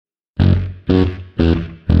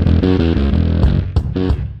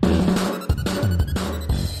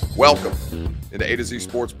A to Z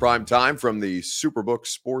Sports Prime Time from the Superbook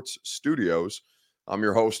Sports Studios. I'm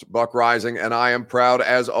your host, Buck Rising, and I am proud,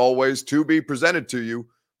 as always, to be presented to you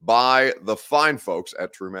by the fine folks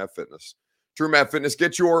at TrueMath Fitness. TrueMath Fitness,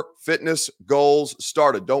 get your fitness goals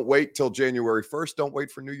started. Don't wait till January 1st. Don't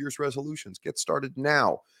wait for New Year's resolutions. Get started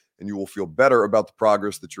now, and you will feel better about the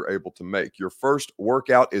progress that you're able to make. Your first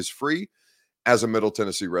workout is free as a Middle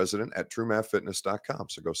Tennessee resident at TrueMathFitness.com,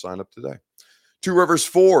 so go sign up today. Two Rivers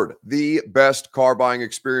Ford, the best car buying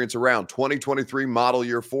experience around. 2023 model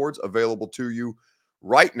year Fords available to you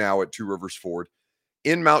right now at Two Rivers Ford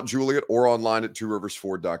in Mount Juliet or online at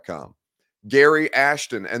tworiversford.com. Gary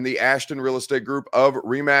Ashton and the Ashton Real Estate Group of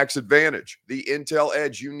RE/MAX Advantage, the Intel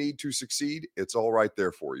edge you need to succeed. It's all right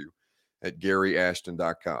there for you at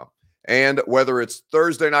GaryAshton.com. And whether it's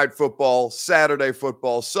Thursday night football, Saturday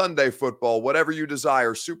football, Sunday football, whatever you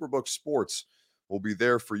desire, Superbook Sports will be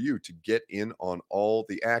there for you to get in on all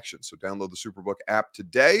the action. So download the Superbook app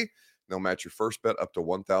today. They'll match your first bet up to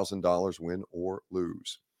 $1,000, win or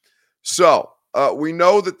lose. So we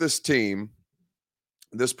know that this team,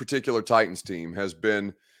 this particular Titans team, has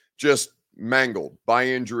been just mangled by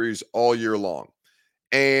injuries all year long.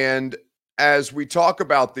 And as we talk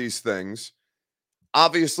about these things,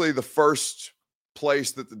 obviously the first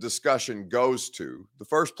place that the discussion goes to,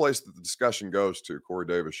 Corey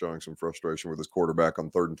Davis showing some frustration with his quarterback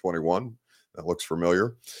on 3rd and 21. That looks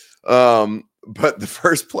familiar. But the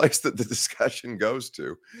first place that the discussion goes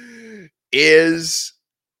to is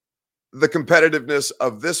the competitiveness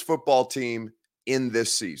of this football team in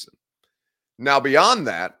this season. Now, beyond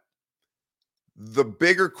that, the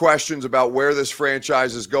bigger questions about where this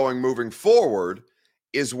franchise is going moving forward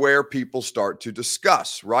is where people start to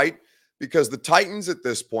discuss, right? Because the Titans at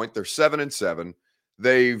this point, they're 7-7.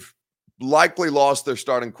 They've likely lost their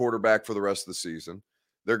starting quarterback for the rest of the season.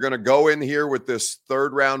 They're going to go in here with this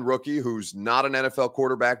third-round rookie who's not an NFL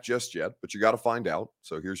quarterback just yet, but you got to find out.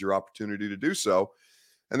 So here's your opportunity to do so.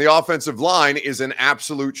 And the offensive line is in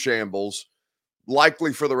absolute shambles,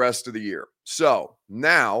 likely for the rest of the year. So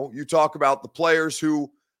now you talk about the players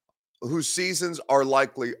whose seasons are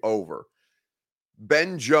likely over.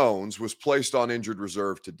 Ben Jones was placed on injured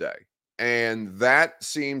reserve today. And that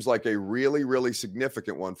seems like a really, really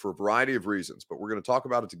significant one for a variety of reasons, but we're going to talk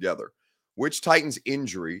about it together. Which Titans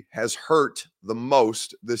injury has hurt the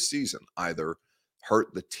most this season? Either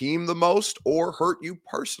hurt the team the most or hurt you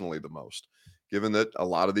personally the most, given that a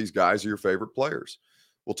lot of these guys are your favorite players.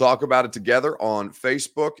 We'll talk about it together on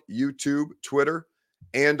Facebook, YouTube, Twitter,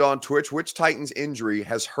 and on Twitch. Which Titans injury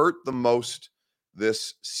has hurt the most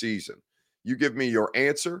this season? You give me your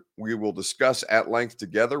answer. We will discuss at length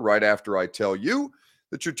together right after I tell you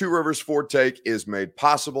that your Two Rivers Ford take is made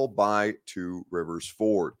possible by Two Rivers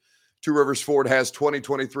Ford. Two Rivers Ford has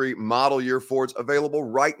 2023 model year Fords available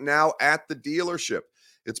right now at the dealership.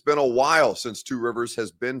 It's been a while since Two Rivers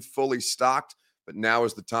has been fully stocked, but now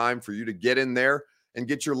is the time for you to get in there and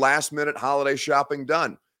get your last-minute holiday shopping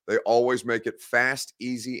done. They always make it fast,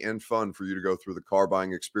 easy, and fun for you to go through the car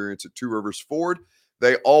buying experience at Two Rivers Ford.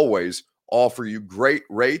 They always offer you great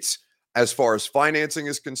rates. As far as financing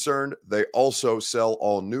is concerned, they also sell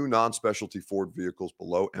all new non-specialty Ford vehicles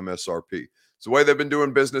below MSRP. It's the way they've been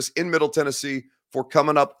doing business in Middle Tennessee for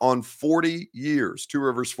coming up on 40 years. Two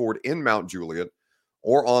Rivers Ford in Mount Juliet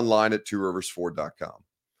or online at tworiversford.com.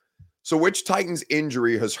 So which Titans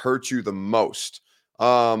injury has hurt you the most?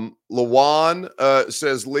 Lawan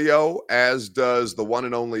says Leo, as does the one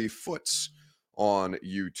and only Foots on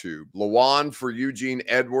YouTube. Lawan for Eugene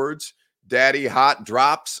Edwards. Daddy Hot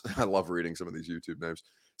Drops. I love reading some of these YouTube names.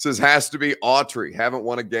 Says has to be Autry. Haven't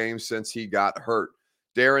won a game since he got hurt.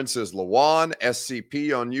 Darren says Lawan.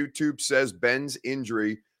 SCP on YouTube says Ben's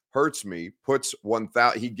injury hurts me. Puts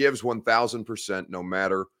 1,000. He gives 1,000% no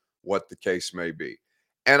matter what the case may be.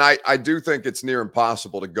 And I do think it's near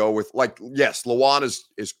impossible to go with, like, yes, Lawan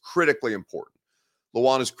is critically important.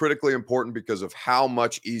 Lawan is critically important because of how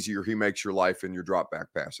much easier he makes your life in your drop back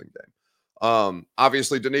passing game.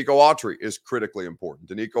 Obviously, Danico Autry is critically important.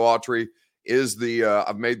 Danico Autry is the,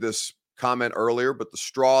 I've made this comment earlier, but the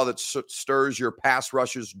straw that stirs your pass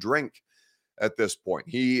rushes drink at this point.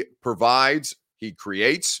 He provides, he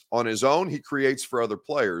creates on his own, he creates for other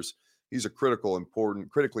players. He's a critically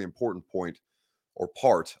important point or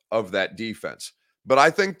part of that defense. But I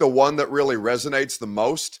think the one that really resonates the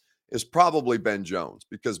most is probably Ben Jones,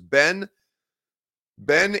 because Ben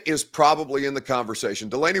is probably in the conversation.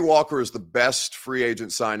 Delaney Walker is the best free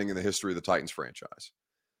agent signing in the history of the Titans franchise.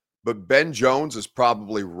 But Ben Jones is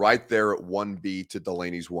probably right there at 1B to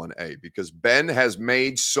Delaney's 1A, because Ben has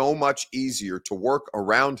made so much easier to work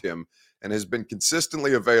around him and has been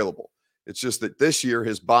consistently available. It's just that this year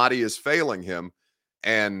his body is failing him,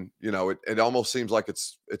 And, it almost seems like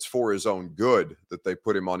it's for his own good that they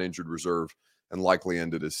put him on injured reserve and likely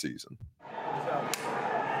ended his season.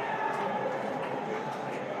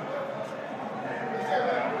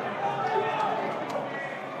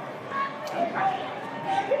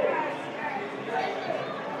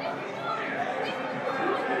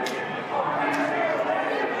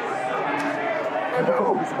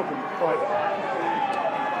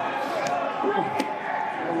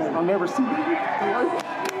 I've never seen anything like it.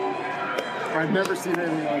 I've never seen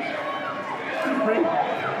anything like it.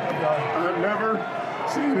 I've never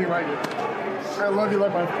seen anything like it. I love you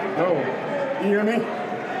like my... No. You hear me?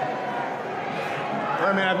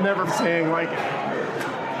 I mean, I've never seen anything like it.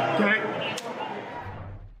 Okay?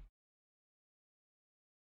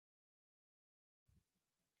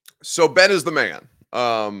 So Ben is the man.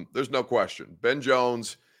 There's no question. Ben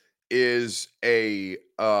Jones is a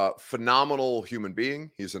phenomenal human being.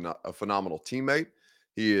 He's a phenomenal teammate.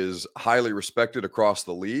 He is highly respected across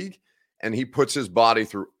the league, and he puts his body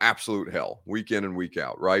through absolute hell week in and week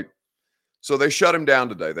out, right? So they shut him down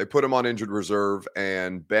today. They put him on injured reserve,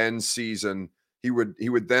 and Ben's season, he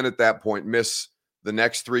would then at that point miss the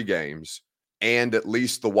next 3 games and at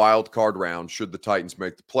least the wild card round should the Titans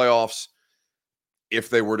make the playoffs. If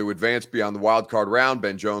they were to advance beyond the wild card round,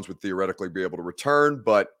 Ben Jones would theoretically be able to return,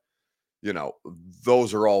 but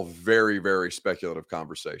those are all very, very speculative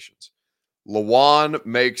conversations. Lawan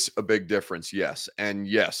makes a big difference, yes. And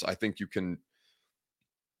yes, I think you can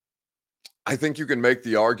make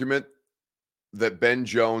the argument that Ben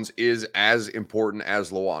Jones is as important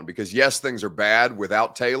as Lawan, because yes, things are bad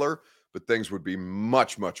without Taylor, but things would be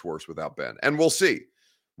much, much worse without Ben. And we'll see.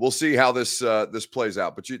 We'll see how this plays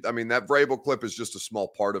out. But that Vrabel clip is just a small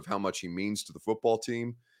part of how much he means to the football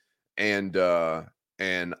team, and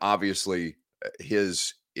obviously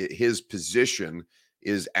his position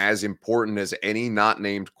is as important as any not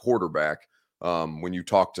named quarterback. When you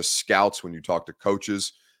talk to scouts, when you talk to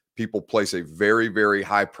coaches, people place a very, very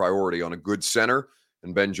high priority on a good center,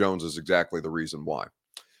 and Ben Jones is exactly the reason why.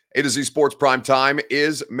 A to Z Sports Prime Time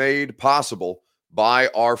is made possible by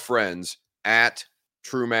our friends at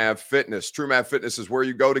TrueMav Fitness. TrueMav Fitness is where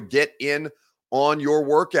you go to get in on your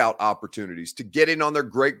workout opportunities, to get in on their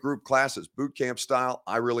great group classes, boot camp style.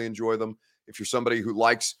 I really enjoy them. If you're somebody who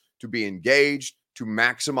likes to be engaged, to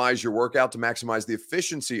maximize your workout, to maximize the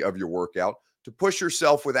efficiency of your workout, to push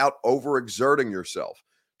yourself without overexerting yourself,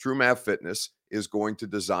 TrueMav Fitness is going to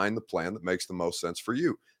design the plan that makes the most sense for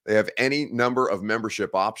you. They have any number of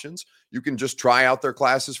membership options. You can just try out their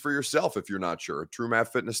classes for yourself if you're not sure at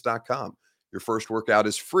TrueMavFitness.com. Your first workout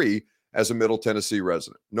is free as a Middle Tennessee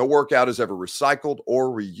resident. No workout is ever recycled or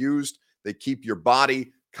reused. They keep your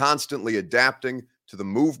body constantly adapting to the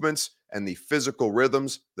movements and the physical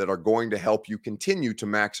rhythms that are going to help you continue to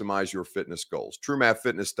maximize your fitness goals.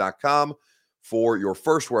 TrueMavFitness.com for your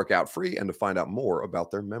first workout free and to find out more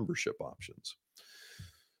about their membership options.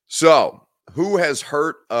 So, who has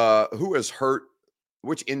hurt?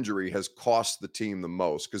 Which injury has cost the team the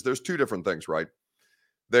most? Because there's 2 different things, right?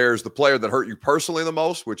 There's the player that hurt you personally the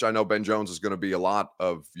most, which I know Ben Jones is going to be a lot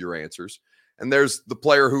of your answers. And there's the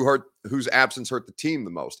player whose absence hurt the team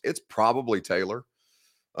the most. It's probably Taylor.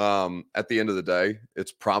 At the end of the day,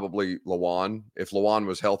 it's probably Lawan. If Lawan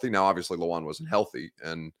was healthy, now obviously Lawan wasn't healthy,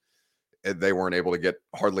 and they weren't able to get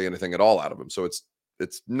hardly anything at all out of him. So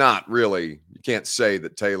it's not really, you can't say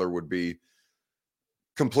that Taylor would be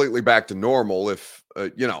completely back to normal if,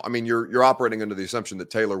 you're operating under the assumption that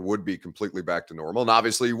Taylor would be completely back to normal. And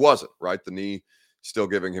obviously he wasn't, right? The knee still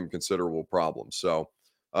giving him considerable problems. So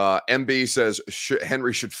MB says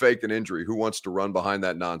Henry should fake an injury. Who wants to run behind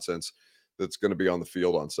that nonsense that's going to be on the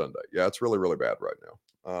field on Sunday? Yeah, it's really, really bad right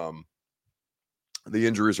now. The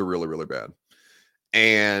injuries are really, really bad.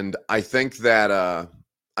 And I think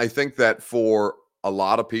that for a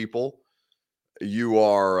lot of people, you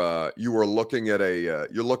are looking at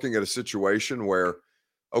a situation where,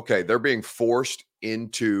 okay, they're being forced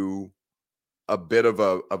into a bit of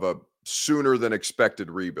a sooner than expected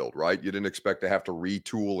rebuild, right? You didn't expect to have to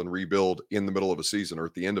retool and rebuild in the middle of a season or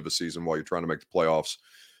at the end of a season while you're trying to make the playoffs,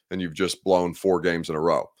 and you've just blown 4 games in a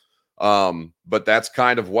row. But that's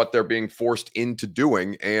kind of what they're being forced into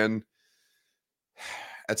doing, and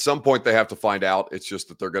at some point they have to find out. It's just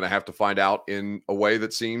that they're going to have to find out in a way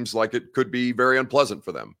that seems like it could be very unpleasant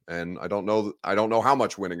for them. And I don't know how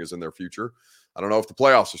much winning is in their future. I don't know if the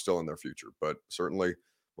playoffs are still in their future, but certainly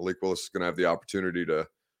Malik Willis is going to have the opportunity to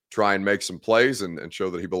try and make some plays and show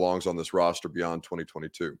that he belongs on this roster beyond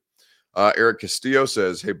 2022. Eric Castillo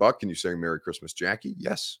says, "Hey Buck, can you sing Merry Christmas, Jackie?"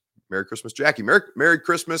 Yes. Merry Christmas, Jackie. Merry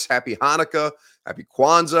Christmas. Happy Hanukkah. Happy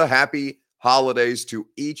Kwanzaa. Happy holidays to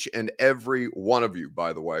each and every one of you,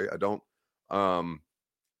 by the way. I don't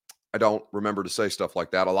remember to say stuff like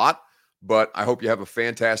that a lot, but I hope you have a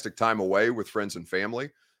fantastic time away with friends and family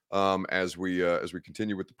as we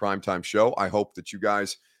continue with the primetime show. I hope that you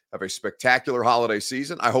guys have a spectacular holiday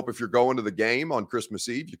season. I hope if you're going to the game on Christmas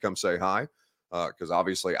Eve, you come say hi because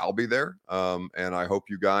obviously I'll be there. And I hope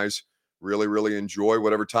you guys really, really enjoy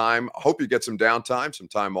whatever time. I hope you get some downtime, some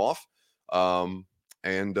time off.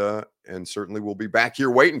 And certainly we'll be back here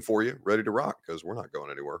waiting for you, ready to rock, because we're not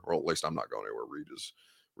going anywhere. Or at least I'm not going anywhere.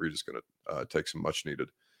 Reed is going to take some much needed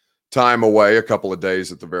time away, a couple of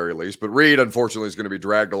days at the very least. But Reed, unfortunately, is going to be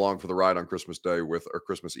dragged along for the ride on Christmas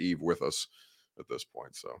Eve with us at this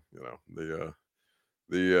point. So,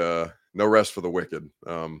 the no rest for the wicked,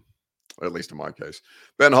 at least in my case.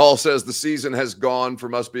 Ben Hall says the season has gone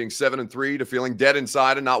from us being 7-3 to feeling dead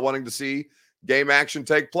inside and not wanting to see game action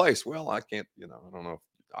take place. Well, I can't, I don't know.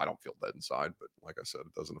 I don't feel dead inside, but like I said,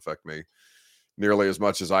 it doesn't affect me nearly as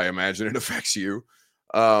much as I imagine it affects you.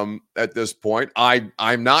 At this point,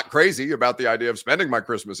 I'm not crazy about the idea of spending my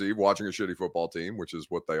Christmas Eve watching a shitty football team, which is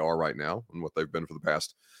what they are right now and what they've been for the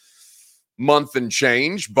past month and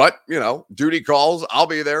change. But, duty calls, I'll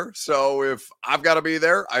be there. So if I've got to be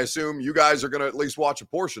there, I assume you guys are going to at least watch a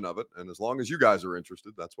portion of it. And as long as you guys are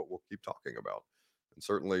interested, that's what we'll keep talking about. And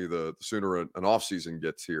certainly the sooner an off season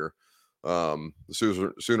gets here,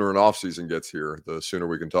 the sooner an off season gets here, the sooner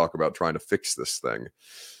we can talk about trying to fix this thing.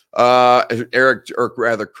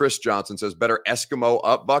 Chris Johnson says, better Eskimo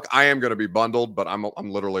up, Buck. I am going to be bundled, but I'm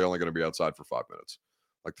literally only going to be outside for 5 minutes.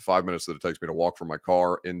 Like the 5 minutes that it takes me to walk from my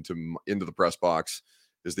car into the press box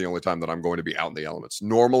is the only time that I'm going to be out in the elements.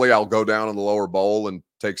 Normally I'll go down in the lower bowl and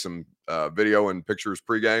take some video and pictures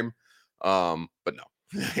pregame. But no.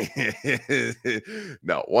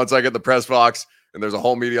 No, once I get the press box and there's a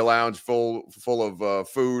whole media lounge full of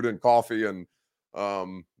food and coffee and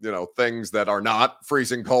things that are not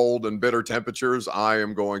freezing cold and bitter temperatures, I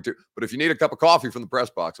am going to. But if you need a cup of coffee from the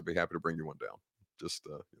press box, I'll be happy to bring you one down. Just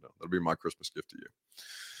that'll be my Christmas gift to you.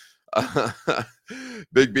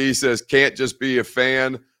 Big B says, can't just be a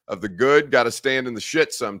fan of the good, got to stand in the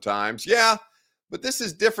shit sometimes. Yeah, but this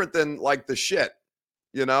is different than like the shit.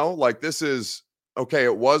 Like this is okay,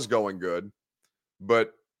 it was going good,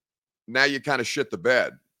 but now you kind of shit the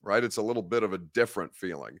bed, right? It's a little bit of a different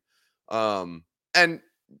feeling. And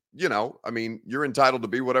you're entitled to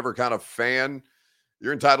be whatever kind of fan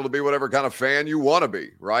you want to be,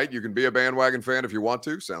 right? You can be a bandwagon fan if you want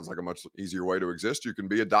to. Sounds like a much easier way to exist. You can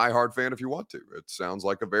be a diehard fan if you want to. It sounds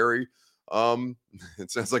like a very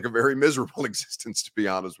miserable existence, to be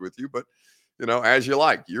honest with you, but as you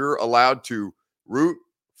like. You're allowed to root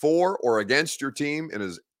for or against your team in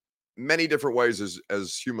as many different ways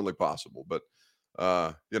as humanly possible. But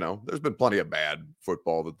there's been plenty of bad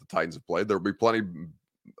football that the Titans have played. There'll be plenty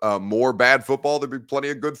more bad football. There'll be plenty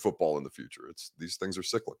of good football in the future. These things are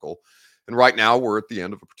cyclical. And right now we're at the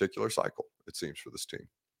end of a particular cycle, it seems, for this team.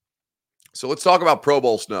 So let's talk about Pro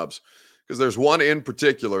Bowl snubs, because there's one in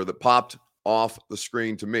particular that popped off the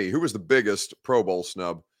screen to me. Who was the biggest Pro Bowl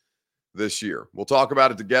snub this year? We'll talk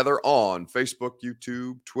about it together on Facebook,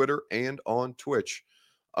 YouTube, Twitter, and on Twitch.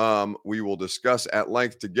 We will discuss at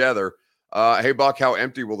length together. Hey, Buck, how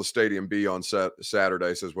empty will the stadium be on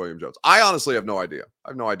Saturday, says William Jones. I honestly have no idea.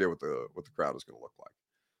 I have no idea what the crowd is going to look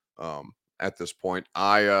like. At this point,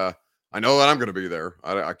 I know that I'm going to be there.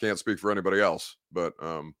 I can't speak for anybody else, but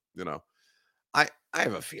I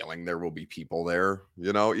have a feeling there will be people there,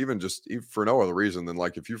 even for no other reason than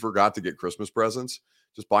like if you forgot to get Christmas presents,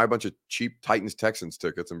 just buy a bunch of cheap Titans Texans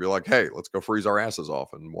tickets and be like, hey, let's go freeze our asses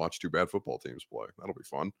off and watch two bad football teams play. That'll be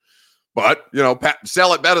fun. But,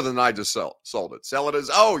 sell it better than I just sold it. Sell it as,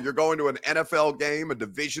 you're going to an NFL game, a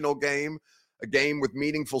divisional game, a game with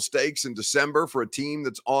meaningful stakes in December for a team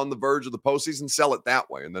that's on the verge of the postseason. Sell it that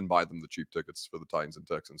way and then buy them the cheap tickets for the Titans and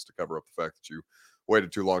Texans to cover up the fact that you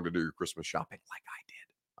waited too long to do your Christmas shopping like I did.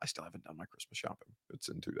 I still haven't done my Christmas shopping. It's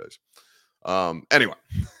in 2 days. Anyway,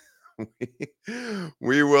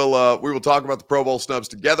 we will talk about the Pro Bowl snubs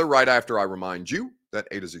together right after I remind you that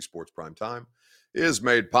A to Z Sports Prime Time is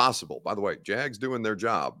made possible. By the way, Jags doing their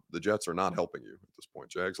job. The Jets are not helping you at this point.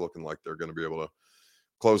 Jags looking like they're going to be able to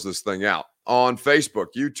close this thing out. On Facebook,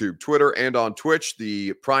 YouTube, Twitter, and on Twitch,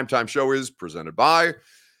 the Primetime Show is presented by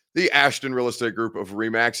the Ashton Real Estate Group of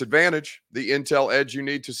RE/MAX Advantage. The intel edge you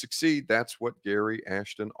need to succeed. That's what Gary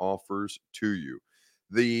Ashton offers to you.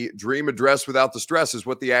 The dream address without the stress is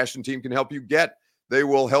what the Ashton team can help you get. They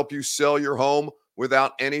will help you sell your home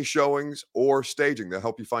without any showings or staging. They'll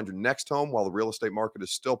help you find your next home while the real estate market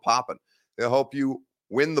is still popping. They'll help you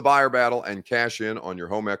win the buyer battle and cash in on your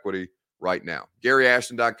home equity right now.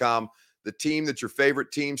 GaryAshton.com. the team that your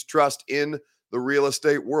favorite teams trust in the real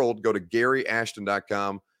estate world. Go to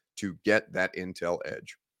GaryAshton.com to get that intel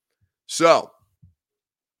edge. So,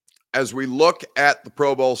 as we look at the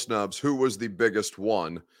Pro Bowl snubs, who was the biggest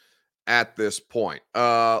one at this point?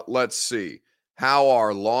 Let's see. How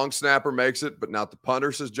our long snapper makes it, but not the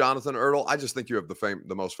punter, says Jonathan Ertl. I just think you have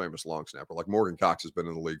the most famous long snapper. Like Morgan Cox has been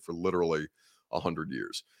in the league for literally 100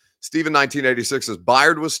 years. Steven 1986 says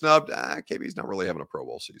Byard was snubbed. KB's not really having a Pro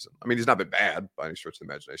Bowl season. I mean, he's not been bad by any stretch of the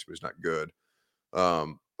imagination, but he's not good.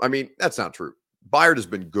 I mean, that's not true. Byard has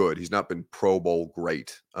been good. He's not been Pro Bowl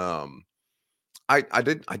great. I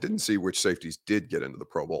didn't see which safeties did get into the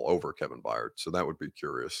Pro Bowl over Kevin Byard, so that would be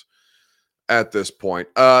curious at this point.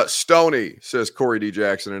 Stoney says Corey D.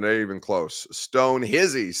 Jackson, and it ain't even close. Stone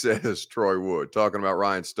Hizzy says Troy Wood, talking about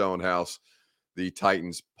Ryan Stonehouse, the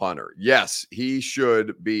Titans punter. Yes, he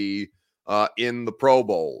should be in the Pro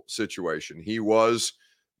Bowl situation. He was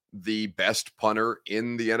the best punter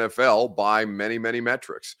in the NFL by many, many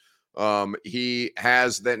metrics. He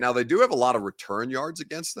has that. Now they do have a lot of return yards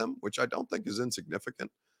against them, which I don't think is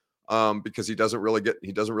insignificant, because he doesn't really do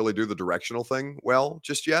the directional thing well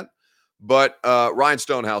just yet. But Ryan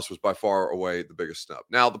Stonehouse was by far away the biggest snub.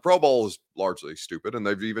 Now the Pro Bowl is largely stupid, and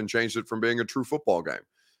they've even changed it from being a true football game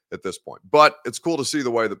at this point. But it's cool to see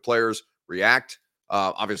the way that players react.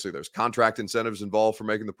 Obviously, there's contract incentives involved for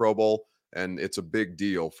making the Pro Bowl, and it's a big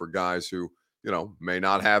deal for guys who, may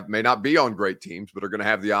not be on great teams, but are going to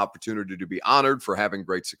have the opportunity to be honored for having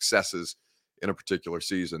great successes in a particular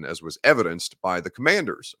season, as was evidenced by the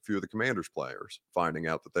Commanders. A few of the Commanders players finding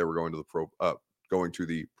out that they were going to the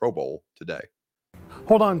Pro Bowl today.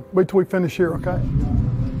 Hold on, wait till we finish here, okay?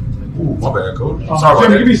 Ooh, my bad, Coach. Sorry about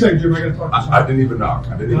that. Give me a second, Jim. I got to talk. I didn't even knock.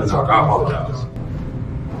 I apologize.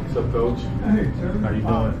 What's up, Coach? Hey, Terry. How you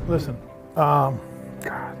doing? Listen,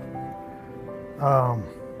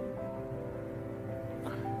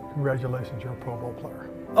 congratulations, you're a Pro Bowl player.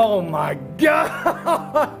 Oh my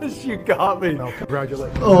gosh, you got me. No,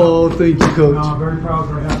 congratulations. Oh, thank you, Coach. I'm very proud,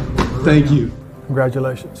 very happy. Thank you.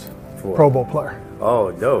 Congratulations, Pro Bowl player.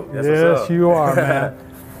 Oh, dope. That's Yes, what's up. you are, man.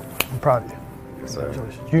 I'm proud of you. Yes, sir.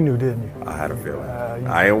 Congratulations. You knew, didn't you? I had a feeling.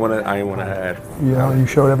 I ain't want to add. You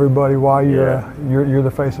showed everybody why you're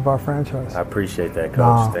the face of our franchise. I appreciate that, Coach.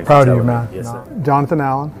 No, Thanks proud for of you, telling man. me. Yes, No. sir. Jonathan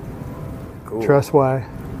Allen, Cool. Tress Way,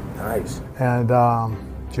 Nice. and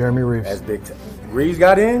Jeremy Reeves. That's big. Reeves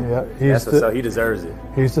got in? Yeah, So he deserves it.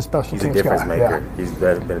 he's the special He's a teams difference guy. maker. Yeah. He's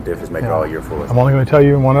been a difference maker Yeah. all year for us. I'm only going to tell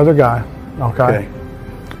you one other guy, okay? Okay.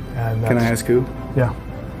 And Can I ask who? Yeah,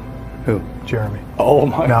 Who? Jeremy. Oh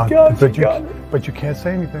my Now, God! but you can't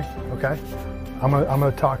say anything, okay? I'm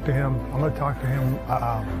gonna talk to him. I'm gonna talk to him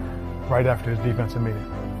right after his defensive meeting.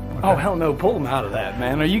 Oh hell no! Pull him out of that,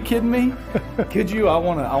 man. Are you kidding me? Could you? I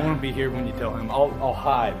wanna be here when you tell him. I'll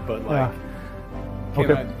hide, but like,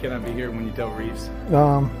 can I be here when you tell Reeves?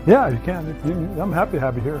 Yeah, you can. I'm happy to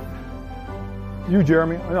have you here. You,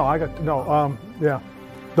 Jeremy? No, yeah.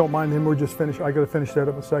 Don't mind him. We're just finished. I got to finish that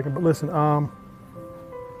up in a second. But listen,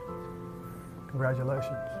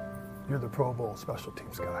 congratulations. You're the Pro Bowl special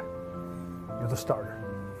teams guy. You're the starter.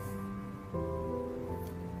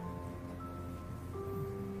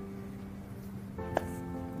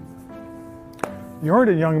 You earned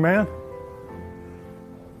it, young man.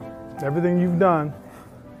 Everything you've done,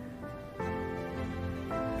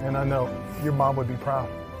 and I know your mom would be proud.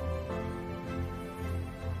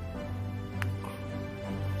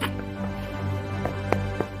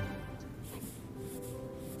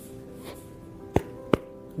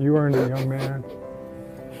 You earned it, young man.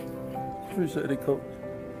 Appreciate it, Coach.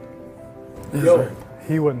 Yo,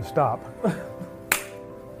 he wouldn't stop.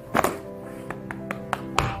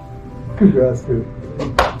 Congrats, dude.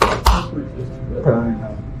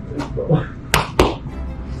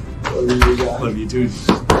 Love you too.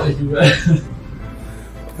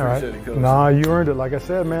 All right. Nah, you earned it. Like I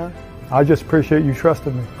said, man. I just appreciate you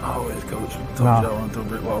trusting me. Always, Coach. Told Nah. you I went through a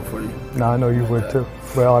brick wall for you. Nah, I know you would too.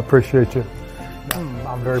 Well, I appreciate you.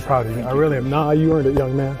 I'm very proud of you. I really am. Nah, you earned it,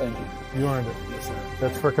 young man. Thank you. You earned it. Yes, sir.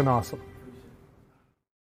 That's freaking awesome.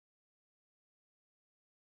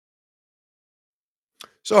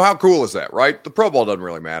 So how cool is that, right? The Pro Bowl doesn't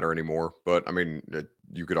really matter anymore, but I mean,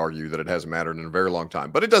 you could argue that it hasn't mattered in a very long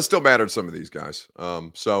time, but it does still matter to some of these guys.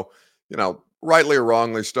 So, rightly or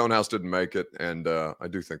wrongly, Stonehouse didn't make it, and I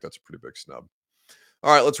do think that's a pretty big snub.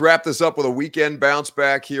 All right, let's wrap this up with a weekend bounce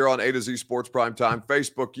back here on A to Z Sports Primetime,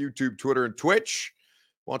 Facebook, YouTube, Twitter, and Twitch.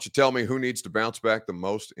 Why don't you tell me who needs to bounce back the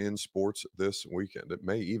most in sports this weekend? It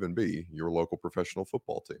may even be your local professional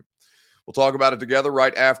football team. We'll talk about it together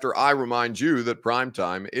right after I remind you that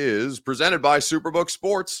Primetime is presented by Superbook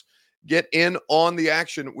Sports. Get in on the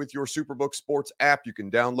action with your Superbook Sports app. You can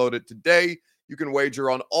download it today. You can wager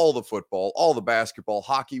on all the football, all the basketball,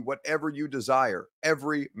 hockey, whatever you desire.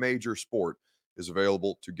 Every major sport is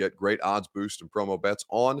available to get great odds boost and promo bets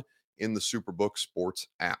on in the Superbook Sports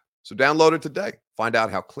app. So download it today. Find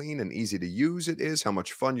out how clean and easy to use it is, how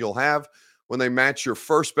much fun you'll have when they match your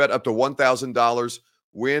first bet up to $1,000,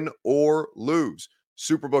 win or lose.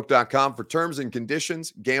 Superbook.com for terms and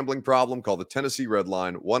conditions. Gambling problem? Call the Tennessee Red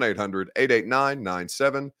Line,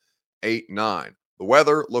 1-800-889-9789. The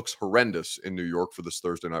weather looks horrendous in New York for this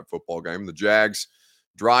Thursday night football game. The Jags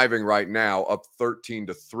driving right now up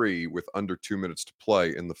 13-3 with under 2 minutes to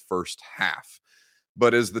play in the first half.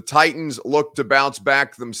 But as the Titans look to bounce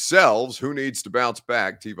back themselves, who needs to bounce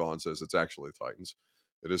back? T-Vaughn says it's actually the Titans.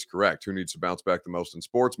 It is correct. Who needs to bounce back the most in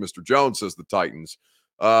sports? Mr. Jones says the Titans.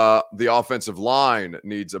 The offensive line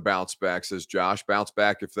needs a bounce back, says Josh. Bounce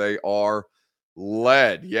back if they are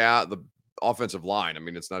led. Yeah, the offensive line. I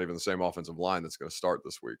mean, it's not even the same offensive line that's going to start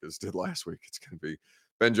this week as did last week. It's going to be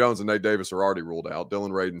Ben Jones and Nate Davis are already ruled out.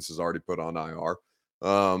 Dylan Radins is already put on IR.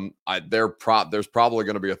 There's probably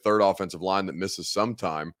going to be a third offensive line that misses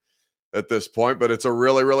sometime at this point, but it's a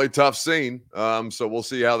really, really tough scene. So we'll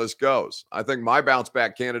see how this goes. I think my bounce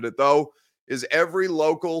back candidate, though, is every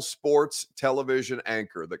local sports television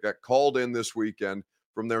anchor that got called in this weekend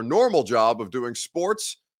from their normal job of doing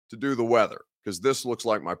sports to do the weather, because this looks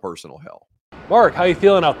like my personal hell. Mark, how you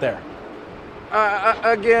feeling out there?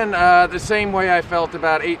 Again, the same way I felt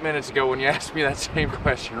about 8 minutes ago when you asked me that same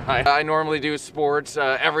question, right? I normally do sports.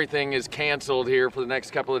 Everything is canceled here for the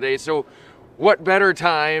next couple of days. So what better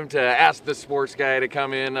time to ask the sports guy to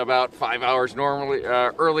come in about 5 hours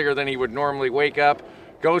earlier than he would normally wake up,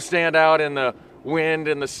 go stand out in the wind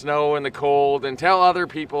and the snow and the cold and tell other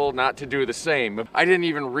people not to do the same. I didn't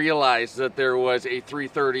even realize that there was a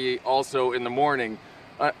 3:30 also in the morning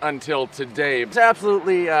until today. It's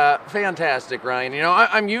absolutely fantastic, Ryan. You know,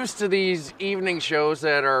 I'm used to these evening shows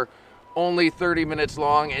that are only 30 minutes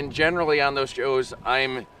long, and generally on those shows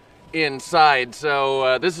I'm inside.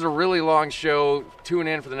 So this is a really long show. Tune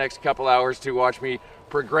in for the next couple hours to watch me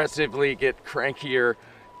progressively get crankier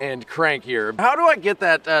and crankier. How do I get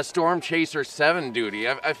that Storm Chaser 7 duty?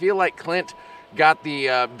 I feel like Clint got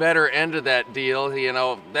the better end of that deal. You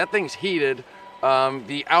know, that thing's heated.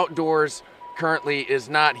 The outdoors currently is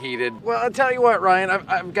not heated. Well, I'll tell you what, Ryan,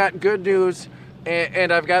 I've got good news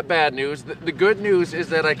and I've got bad news. The good news is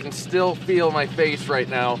that I can still feel my face right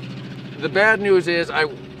now. The bad news is I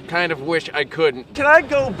kind of wish I couldn't. Can I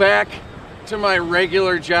go back to my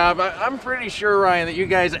regular job? I'm pretty sure, Ryan, that you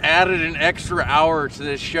guys added an extra hour to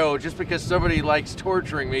this show just because somebody likes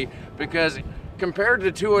torturing me, because compared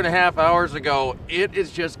to 2.5 hours ago, it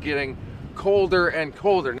is just getting colder and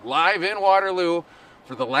colder. Live in Waterloo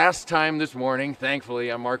for the last time this morning, thankfully,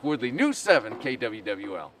 I'm Mark Woodley, News 7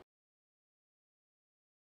 KWWL.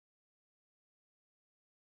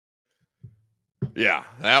 Yeah,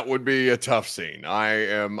 that would be a tough scene.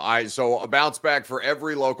 So a bounce back for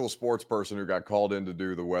every local sports person who got called in to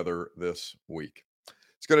do the weather this week.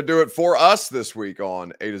 It's going to do it for us this week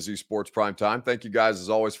on A to Z Sports Primetime. Thank you guys as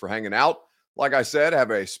always for hanging out. Like I said,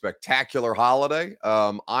 have a spectacular holiday.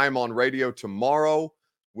 I'm on radio tomorrow.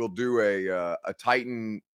 We'll do a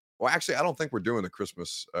Titan. Well, actually, I don't think we're doing the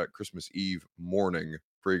Christmas Eve morning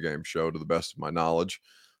pregame show to the best of my knowledge.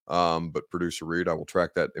 But producer Reed, I will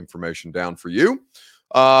track that information down for you.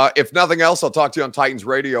 If nothing else, I'll talk to you on Titans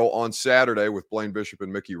Radio on Saturday with Blaine Bishop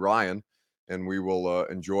and Mickey Ryan, and we will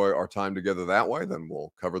enjoy our time together that way. Then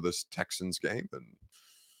we'll cover this Texans game and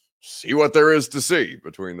see what there is to see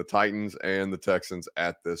between the Titans and the Texans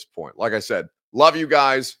at this point. Like I said, love you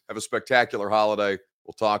guys. Have a spectacular holiday.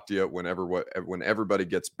 We'll talk to you when everybody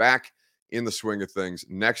gets back in the swing of things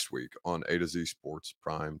next week on A to Z Sports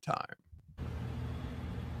Prime Time.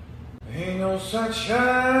 Ain't no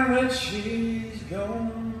sunshine when she's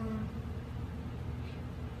gone.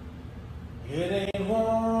 It ain't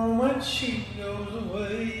warm when she goes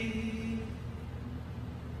away.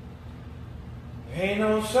 Ain't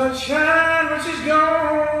no sunshine when she's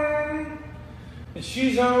gone, and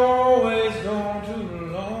she's always gone too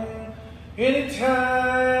long.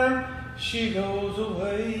 Anytime she goes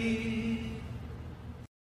away.